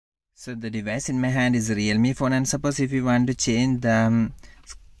So the device in my hand is a Realme phone, and suppose if you want to change the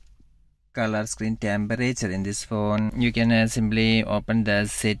color screen temperature in this phone, you can simply open the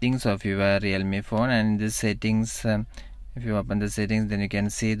settings of your Realme phone, and in the settings if you open the settings, then you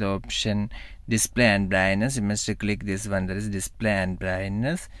can see the option display and brightness. You must click this one, that is display and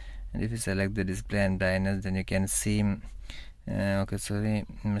brightness, and if you select the display and brightness, then you can see you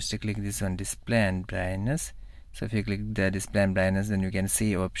must click this one, display and brightness. So if you click the display and brightness, then you can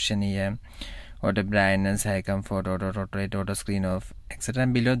see option here, auto brightness, high comfort, auto rotate, auto screen off, etc.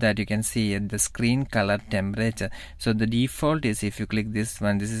 And below that you can see the screen color temperature. So the default is, if you click this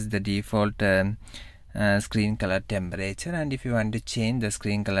one, this is the default screen color temperature, and if you want to change the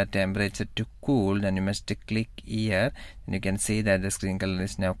screen color temperature to cool, then you must click here, and you can see that the screen color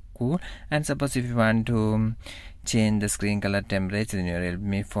is now cool. And suppose if you want to change the screen color temperature in your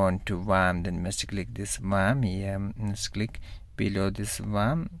Realme phone to warm, then you must click this warm here, must click below this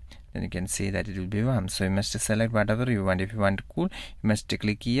warm, then you can see that it will be warm. So you must select whatever you want. If you want cool, you must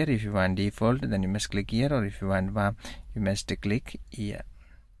click here. If you want default, then you must click here, or if you want warm, you must click here.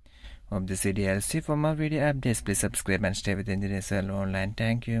 Hope this video helps you. For more video updates, please subscribe and stay with Engineers Online.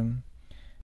 Thank you.